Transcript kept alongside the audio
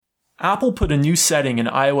Apple put a new setting in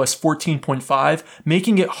iOS 14.5,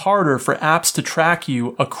 making it harder for apps to track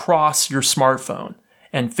you across your smartphone.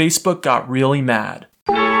 And Facebook got really mad.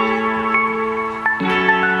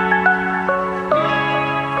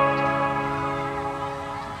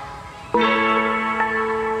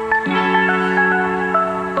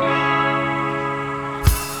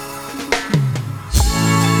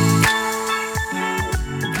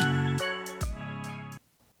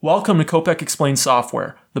 Welcome to Kopec Explains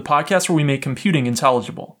Software, the podcast where we make computing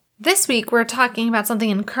intelligible. This week, we're talking about something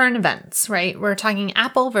in current events, right? We're talking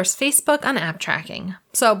Apple versus Facebook on app tracking.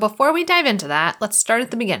 So before we dive into that, let's start at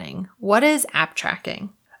the beginning. What is app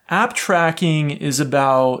tracking? App tracking is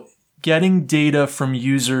about getting data from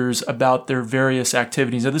users about their various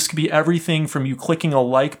activities. Now, this could be everything from you clicking a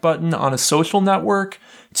like button on a social network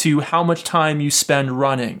to how much time you spend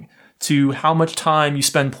running, to how much time you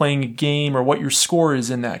spend playing a game or what your score is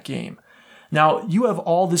in that game. Now, you have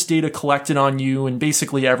all this data collected on you in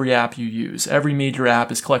basically every app you use. Every major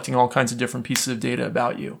app is collecting all kinds of different pieces of data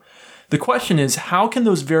about you. The question is, how can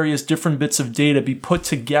those various different bits of data be put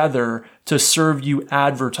together to serve you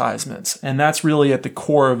advertisements? And that's really at the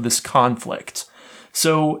core of this conflict.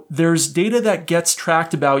 So there's data that gets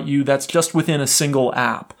tracked about you that's just within a single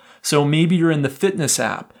app. So maybe you're in the fitness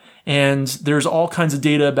app, and there's all kinds of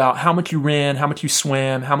data about how much you ran, how much you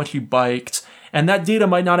swam, how much you biked. And that data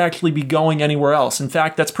might not actually be going anywhere else. In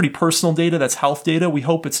fact, that's pretty personal data. That's health data. We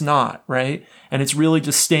hope it's not, right? And it's really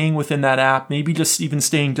just staying within that app, maybe just even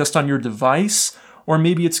staying just on your device, or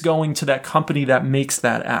maybe it's going to that company that makes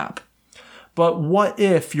that app. But what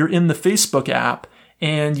if you're in the Facebook app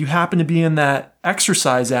and you happen to be in that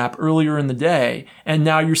exercise app earlier in the day, and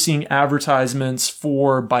now you're seeing advertisements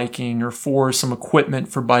for biking or for some equipment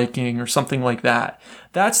for biking or something like that?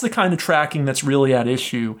 That's the kind of tracking that's really at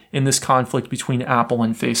issue in this conflict between Apple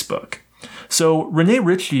and Facebook. So Rene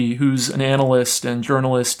Ritchie, who's an analyst and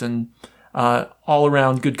journalist and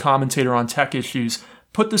all-around good commentator on tech issues,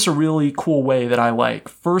 put this a really cool way that I like: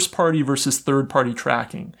 first-party versus third-party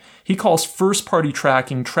tracking. He calls first-party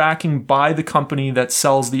tracking by the company that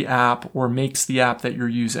sells the app or makes the app that you're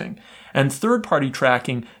using. And third-party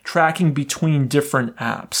tracking between different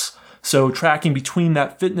apps. So tracking between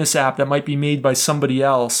that fitness app that might be made by somebody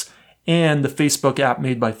else and the Facebook app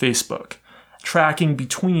made by Facebook. Tracking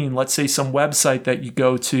between, let's say, some website that you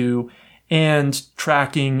go to and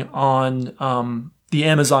tracking on the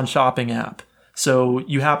Amazon shopping app. So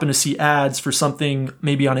you happen to see ads for something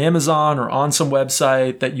maybe on Amazon or on some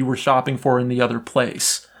website that you were shopping for in the other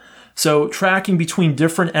place. So tracking between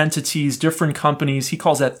different entities, different companies, he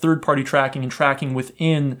calls that third-party tracking, and tracking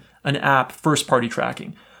within an app, first-party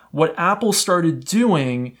tracking. What Apple started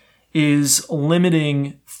doing is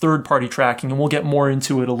limiting third-party tracking, and we'll get more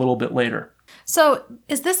into it a little bit later. So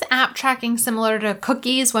is this app tracking similar to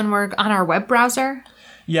cookies when we're on our web browser?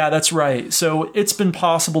 Yeah, that's right. So it's been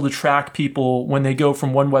possible to track people when they go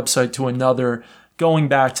from one website to another going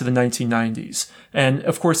back to the 1990s. And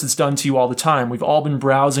of course, it's done to you all the time. We've all been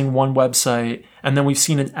browsing one website, and then we've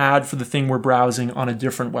seen an ad for the thing we're browsing on a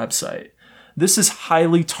different website. This is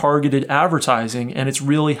highly targeted advertising, and it's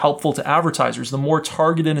really helpful to advertisers. The more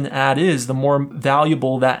targeted an ad is, the more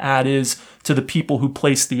valuable that ad is to the people who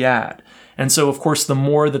place the ad. And so, of course, the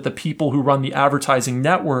more that the people who run the advertising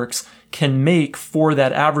networks can make for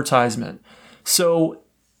that advertisement. So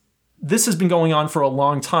this has been going on for a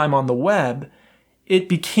long time on the web. It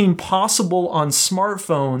became possible on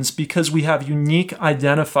smartphones because we have unique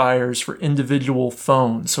identifiers for individual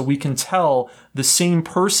phones. So we can tell the same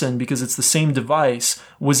person, because it's the same device,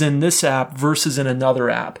 was in this app versus in another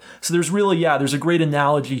app. So there's a great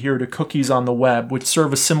analogy here to cookies on the web, which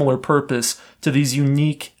serve a similar purpose to these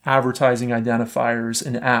unique advertising identifiers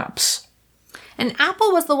in apps. And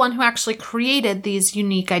Apple was the one who actually created these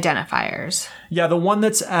unique identifiers. Yeah, the one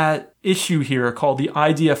that's at issue here, called the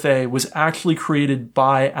IDFA, was actually created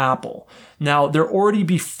by Apple. Now, there already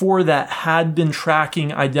before that had been tracking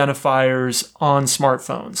identifiers on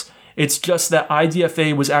smartphones. It's just that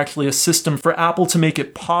IDFA was actually a system for Apple to make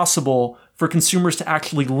it possible for consumers to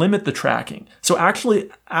actually limit the tracking. So actually,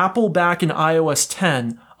 Apple back in iOS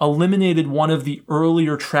 10 eliminated one of the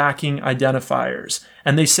earlier tracking identifiers.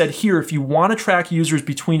 And they said, here, if you want to track users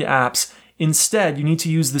between apps, instead, you need to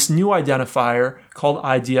use this new identifier called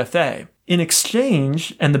IDFA. In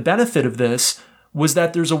exchange, and the benefit of this was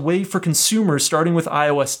that there's a way for consumers, starting with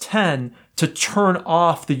iOS 10, to turn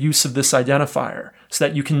off the use of this identifier so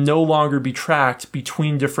that you can no longer be tracked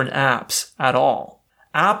between different apps at all.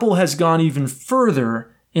 Apple has gone even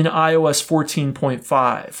further in iOS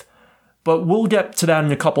 14.5. But we'll get to that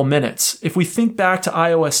in a couple minutes. If we think back to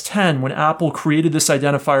iOS 10, when Apple created this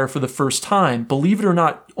identifier for the first time, believe it or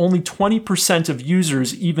not, only 20% of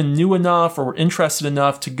users even knew enough or were interested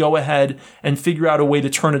enough to go ahead and figure out a way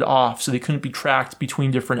to turn it off so they couldn't be tracked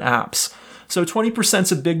between different apps. So 20%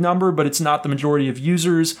 is a big number, but it's not the majority of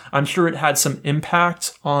users. I'm sure it had some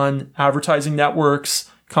impact on advertising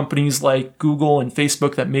networks, companies like Google and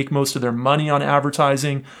Facebook that make most of their money on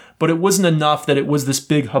advertising, but it wasn't enough that it was this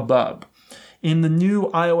big hubbub. In the new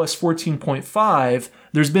iOS 14.5,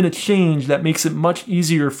 there's been a change that makes it much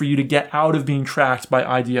easier for you to get out of being tracked by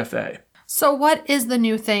IDFA. So what is the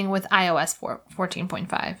new thing with iOS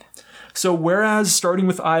 14.5? So whereas starting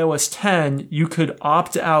with iOS 10, you could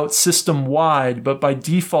opt out system-wide, but by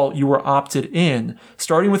default you were opted in,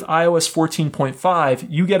 starting with iOS 14.5,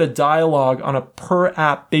 you get a dialog on a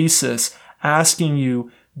per-app basis asking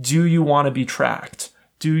you, do you want to be tracked?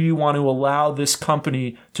 Do you want to allow this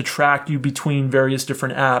company to track you between various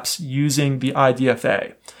different apps using the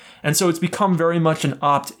IDFA? And so it's become very much an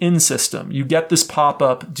opt-in system. You get this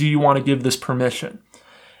pop-up, do you want to give this permission?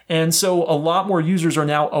 And so a lot more users are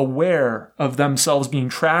now aware of themselves being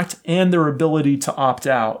tracked and their ability to opt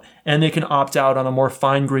out. And they can opt out on a more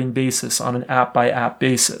fine-grained basis, on an app-by-app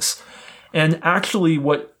basis. And actually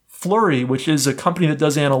what Flurry, which is a company that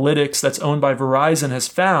does analytics that's owned by Verizon, has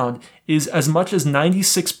found is as much as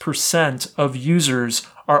 96% of users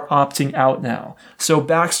are opting out now. So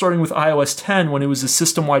back starting with iOS 10, when it was a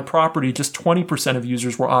system-wide property, just 20% of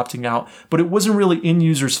users were opting out, but it wasn't really in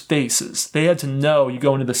users' faces. They had to know. You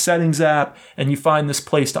go into the settings app and you find this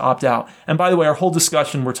place to opt out. And by the way, our whole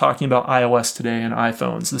discussion, we're talking about iOS today and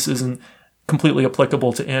iPhones. This isn't completely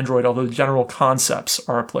applicable to Android, although the general concepts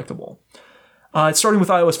are applicable. Starting with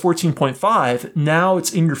iOS 14.5, now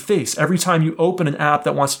it's in your face. Every time you open an app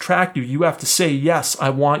that wants to track you, you have to say, yes, I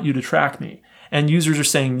want you to track me. And users are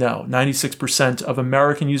saying no. 96% of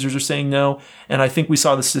American users are saying no. And I think we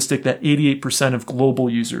saw the statistic that 88% of global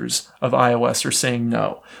users of iOS are saying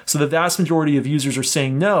no. So the vast majority of users are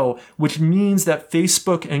saying no, which means that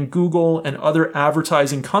Facebook and Google and other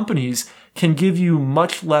advertising companies can give you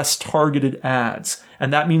much less targeted ads.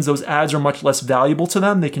 And that means those ads are much less valuable to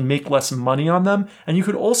them. They can make less money on them. And you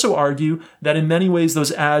could also argue that in many ways,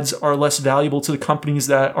 those ads are less valuable to the companies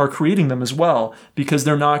that are creating them as well, because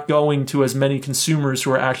they're not going to as many consumers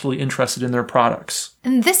who are actually interested in their products.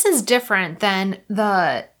 And this is different than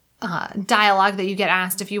the dialogue that you get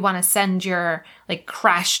asked if you want to send your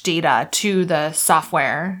crash data to the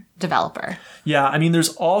software developer. Yeah, I mean,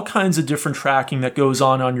 there's all kinds of different tracking that goes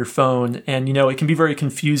on your phone. And, it can be very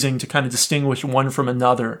confusing to kind of distinguish one from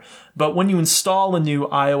another. But when you install a new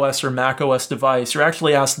iOS or macOS device, you're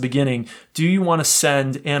actually asked at the beginning, do you want to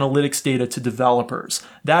send analytics data to developers?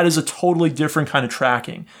 That is a totally different kind of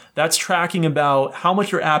tracking. That's tracking about how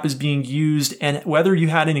much your app is being used and whether you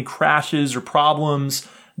had any crashes or problems.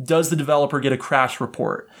 Does the developer get a crash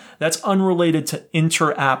report? That's unrelated to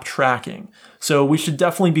inter-app tracking. So we should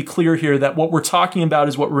definitely be clear here that what we're talking about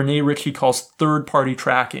is what Rene Ritchie calls third-party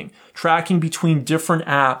tracking. Tracking between different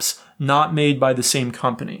apps not made by the same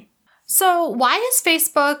company. So why is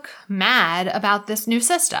Facebook mad about this new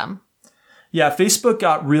system? Yeah, Facebook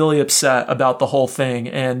got really upset about the whole thing,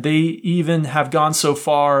 and they even have gone so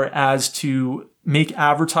far as to make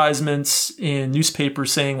advertisements in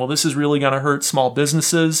newspapers saying, well, this is really going to hurt small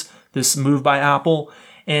businesses, this move by Apple.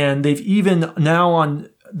 And they've even now on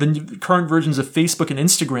the current versions of Facebook and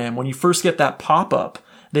Instagram, when you first get that pop-up,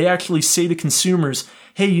 they actually say to consumers,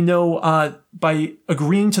 hey, by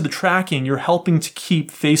agreeing to the tracking, you're helping to keep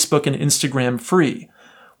Facebook and Instagram free.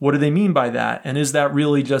 What do they mean by that? And is that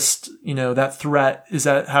really just, that threat, is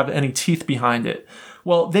that have any teeth behind it?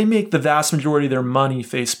 Well, they make the vast majority of their money,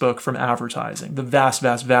 Facebook, from advertising. The vast,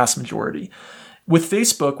 vast, vast majority. With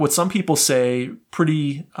Facebook, what some people say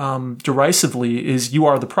pretty derisively is you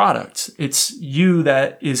are the product. It's you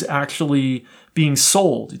that is actually being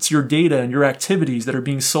sold. It's your data and your activities that are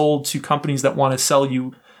being sold to companies that want to sell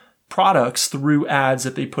you products through ads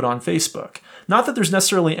that they put on Facebook. Not that there's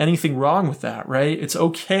necessarily anything wrong with that, right? It's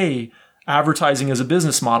okay advertising as a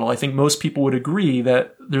business model. I think most people would agree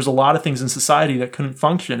that there's a lot of things in society that couldn't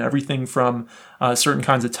function, everything from certain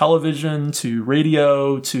kinds of television to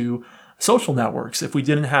radio to social networks if we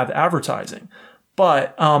didn't have advertising.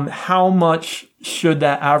 But how much should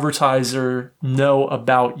that advertiser know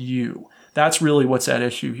about you? That's really what's at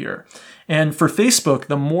issue here. And for Facebook,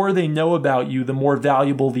 the more they know about you, the more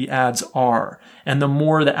valuable the ads are, and the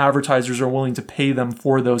more the advertisers are willing to pay them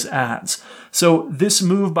for those ads. So this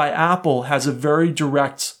move by Apple has a very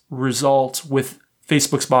direct result with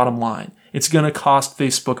Facebook's bottom line. It's going to cost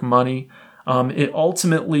Facebook money. It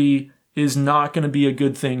ultimately is not going to be a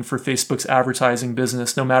good thing for Facebook's advertising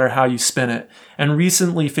business, no matter how you spin it. And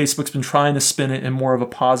recently, Facebook's been trying to spin it in more of a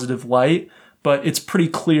positive light, but it's pretty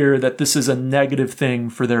clear that this is a negative thing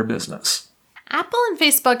for their business. Apple and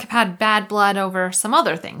Facebook have had bad blood over some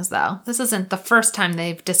other things, though. This isn't the first time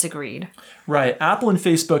they've disagreed. Right. Apple and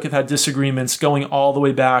Facebook have had disagreements going all the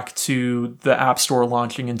way back to the App Store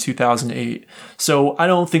launching in 2008. So I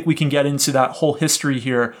don't think we can get into that whole history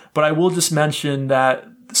here, but I will just mention that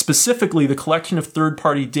specifically the collection of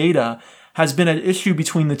third-party data has been an issue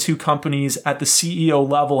between the two companies at the CEO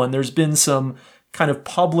level, and there's been some kind of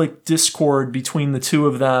public discord between the two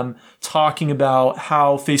of them talking about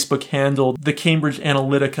how Facebook handled the Cambridge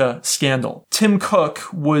Analytica scandal. Tim Cook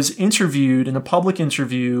was interviewed in a public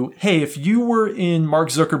interview, hey, if you were in Mark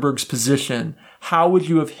Zuckerberg's position, how would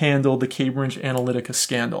you have handled the Cambridge Analytica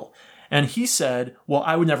scandal? And he said, well,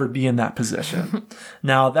 I would never be in that position.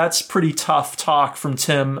 Now, that's pretty tough talk from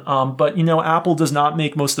Tim, but Apple does not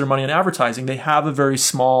make most of their money on advertising. They have a very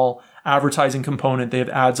small advertising component. They have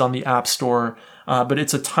ads on the App Store, but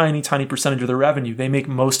it's a tiny, tiny percentage of their revenue. They make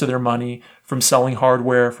most of their money from selling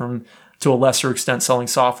hardware, to a lesser extent selling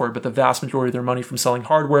software, but the vast majority of their money from selling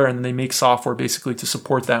hardware, and then they make software basically to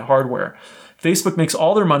support that hardware. Facebook makes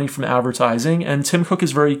all their money from advertising, and Tim Cook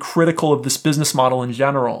is very critical of this business model in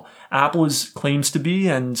general. Apple claims to be,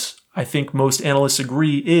 and I think most analysts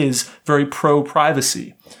agree, is very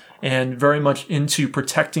pro-privacy and very much into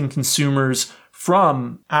protecting consumers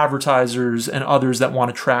from advertisers and others that want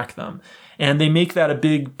to track them. And they make that a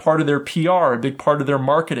big part of their PR, a big part of their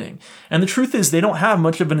marketing. And the truth is they don't have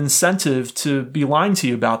much of an incentive to be lying to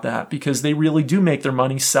you about that, because they really do make their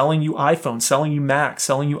money selling you iPhones, selling you Macs,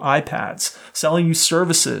 selling you iPads, selling you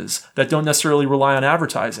services that don't necessarily rely on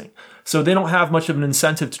advertising. So they don't have much of an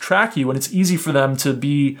incentive to track you, and it's easy for them to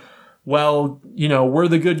be, well, we're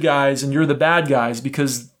the good guys and you're the bad guys,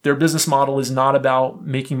 because their business model is not about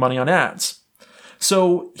making money on ads.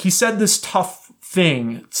 So he said this tough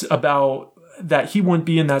thing about that he wouldn't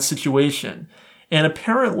be in that situation. And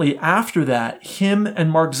apparently after that, him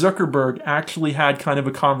and Mark Zuckerberg actually had kind of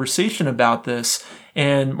a conversation about this.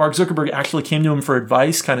 And Mark Zuckerberg actually came to him for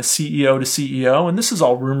advice, kind of CEO to CEO. And this is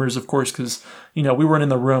all rumors, of course, because, we weren't in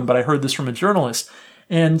the room, but I heard this from a journalist.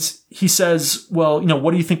 And he says, well,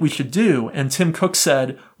 what do you think we should do? And Tim Cook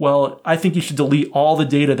said, well, I think you should delete all the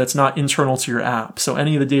data that's not internal to your app. So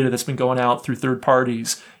any of the data that's been going out through third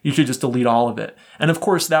parties, you should just delete all of it. And of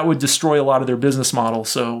course, that would destroy a lot of their business model.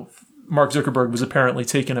 So Mark Zuckerberg was apparently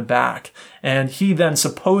taken aback. And he then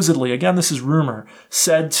supposedly, again, this is rumor,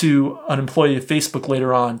 said to an employee of Facebook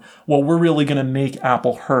later on, well, we're really going to make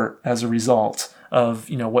Apple hurt as a result of,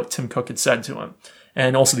 what Tim Cook had said to him.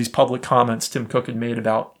 And also these public comments Tim Cook had made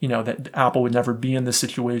about, that Apple would never be in this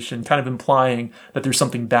situation, kind of implying that there's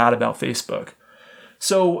something bad about Facebook.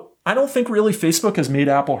 So I don't think really Facebook has made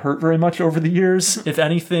Apple hurt very much over the years. If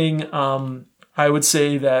anything, I would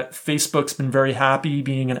say that Facebook's been very happy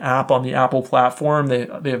being an app on the Apple platform. They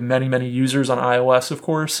have many, many users on iOS, of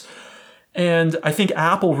course. And I think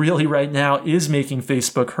Apple really right now is making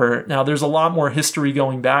Facebook hurt. Now, there's a lot more history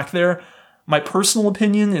going back there. My personal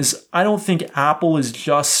opinion is I don't think Apple is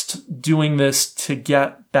just doing this to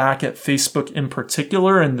get back at Facebook in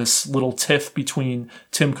particular and this little tiff between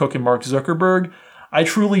Tim Cook and Mark Zuckerberg. I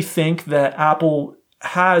truly think that Apple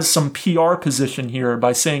has some PR position here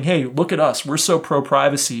by saying, hey, look at us. We're so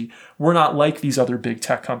pro-privacy. We're not like these other big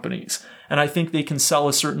tech companies. And I think they can sell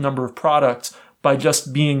a certain number of products by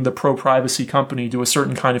just being the pro-privacy company to a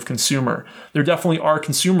certain kind of consumer. There definitely are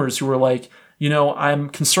consumers who are like,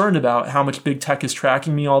 I'm concerned about how much big tech is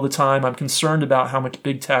tracking me all the time. I'm concerned about how much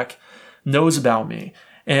big tech knows about me.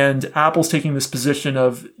 And Apple's taking this position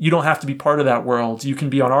of, you don't have to be part of that world. You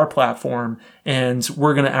can be on our platform, and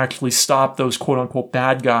we're going to actually stop those quote unquote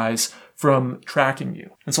bad guys from tracking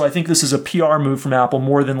you. And so I think this is a PR move from Apple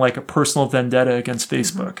more than like a personal vendetta against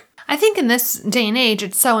Facebook. I think in this day and age,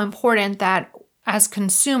 it's so important that as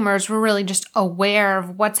consumers, we're really just aware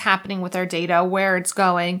of what's happening with our data, where it's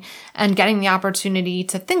going, and getting the opportunity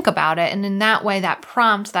to think about it. And in that way, that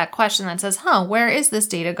prompt, that question that says, where is this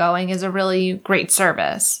data going, is a really great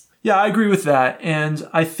service. Yeah, I agree with that. And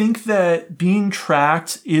I think that being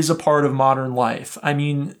tracked is a part of modern life. I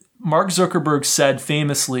mean, Mark Zuckerberg said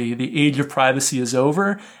famously, the age of privacy is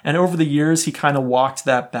over. And over the years, he kind of walked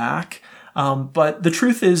that back. But the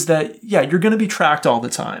truth is that, you're going to be tracked all the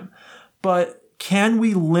time. But can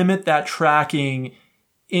we limit that tracking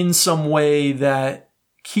in some way that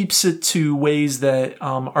keeps it to ways that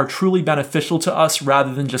are truly beneficial to us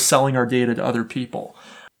rather than just selling our data to other people?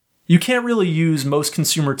 You can't really use most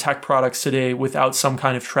consumer tech products today without some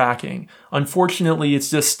kind of tracking. Unfortunately, it's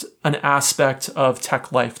just an aspect of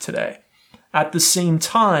tech life today. At the same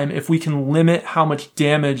time, if we can limit how much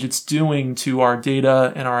damage it's doing to our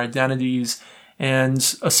data and our identities, and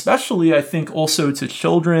especially, I think, also to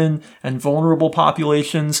children and vulnerable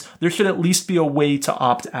populations, there should at least be a way to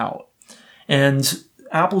opt out. And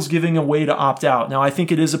Apple's giving a way to opt out. Now, I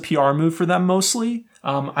think it is a PR move for them mostly.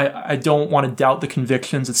 I don't want to doubt the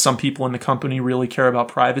convictions that some people in the company really care about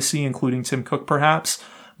privacy, including Tim Cook perhaps.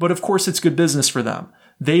 But of course, it's good business for them.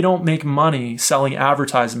 They don't make money selling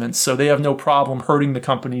advertisements, so they have no problem hurting the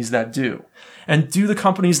companies that do. And do the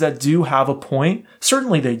companies that do have a point?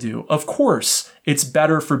 Certainly they do. Of course, it's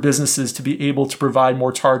better for businesses to be able to provide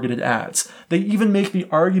more targeted ads. They even make the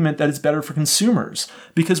argument that it's better for consumers.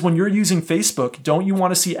 Because when you're using Facebook, don't you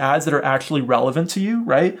want to see ads that are actually relevant to you,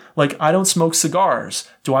 right? Like, I don't smoke cigars.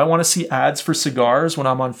 Do I want to see ads for cigars when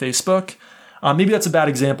I'm on Facebook? Maybe that's a bad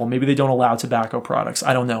example. Maybe they don't allow tobacco products.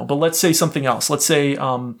 I don't know. But let's say something else. Let's say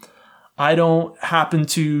I don't happen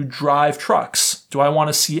to drive trucks. Do I want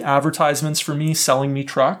to see advertisements for me selling me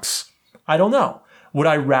trucks? I don't know. Would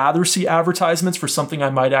I rather see advertisements for something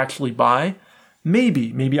I might actually buy?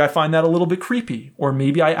 Maybe. Maybe I find that a little bit creepy. Or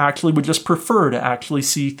maybe I actually would just prefer to actually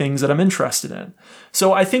see things that I'm interested in.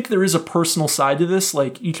 So I think there is a personal side to this.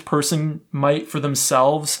 Like, each person might for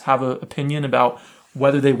themselves have an opinion about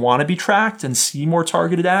whether they want to be tracked and see more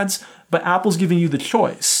targeted ads, but Apple's giving you the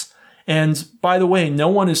choice. And by the way, no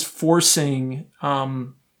one is forcing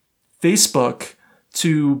Facebook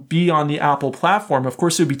to be on the Apple platform. Of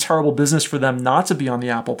course, it would be terrible business for them not to be on the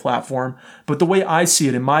Apple platform. But the way I see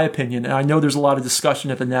it, in my opinion, and I know there's a lot of discussion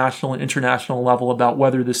at the national and international level about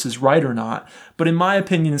whether this is right or not, but in my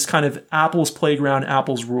opinion, it's kind of Apple's playground,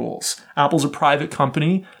 Apple's rules. Apple's a private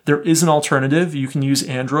company. There is an alternative. You can use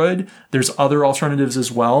Android. There's other alternatives as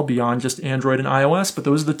well beyond just Android and iOS, but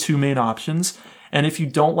those are the two main options. And if you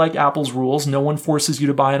don't like Apple's rules, no one forces you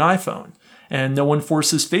to buy an iPhone. And no one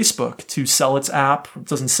forces Facebook to sell its app. It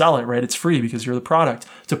doesn't sell it, right? It's free because you're the product,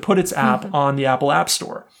 to put its app on the Apple App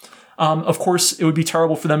Store. Of course, it would be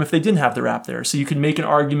terrible for them if they didn't have their app there. So you can make an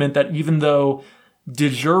argument that even though de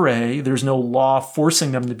jure, there's no law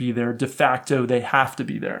forcing them to be there, de facto, they have to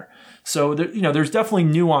be there. So there's definitely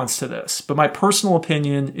nuance to this. But my personal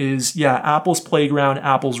opinion is, yeah, Apple's playground,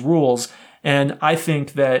 Apple's rules. And I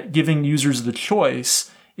think that giving users the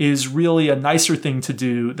choice is really a nicer thing to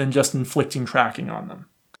do than just inflicting tracking on them.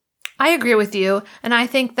 I agree with you, and I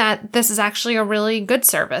think that this is actually a really good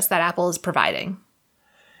service that Apple is providing.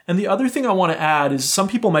 And the other thing I want to add is some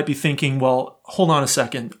people might be thinking, well, hold on a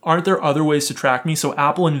second, aren't there other ways to track me? So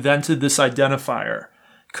Apple invented this identifier.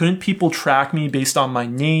 Couldn't people track me based on my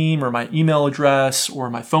name or my email address or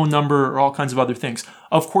my phone number or all kinds of other things?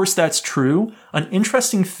 Of course, that's true. An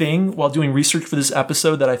interesting thing while doing research for this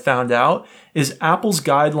episode that I found out is Apple's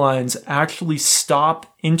guidelines actually stop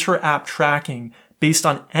inter-app tracking based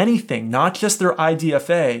on anything, not just their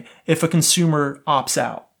IDFA, if a consumer opts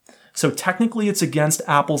out. So technically, it's against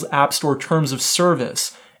Apple's App Store terms of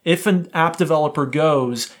service. If an app developer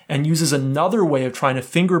goes and uses another way of trying to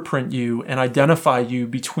fingerprint you and identify you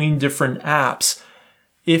between different apps,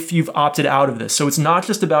 if you've opted out of this. So it's not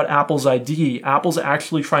just about Apple's ID. Apple's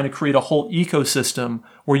actually trying to create a whole ecosystem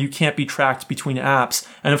where you can't be tracked between apps.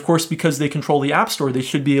 And of course, because they control the App Store, they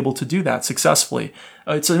should be able to do that successfully.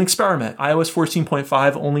 It's an experiment. iOS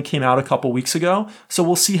 14.5 only came out a couple weeks ago, so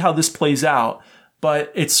we'll see how this plays out.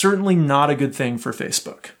 But it's certainly not a good thing for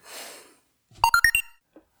Facebook.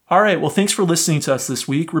 All right, well, thanks for listening to us this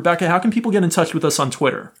week. Rebecca, how can people get in touch with us on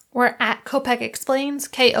Twitter? We're at Kopec Explains,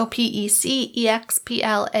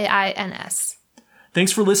 KOPECEXPLAINS.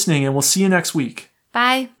 Thanks for listening, and we'll see you next week.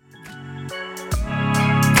 Bye.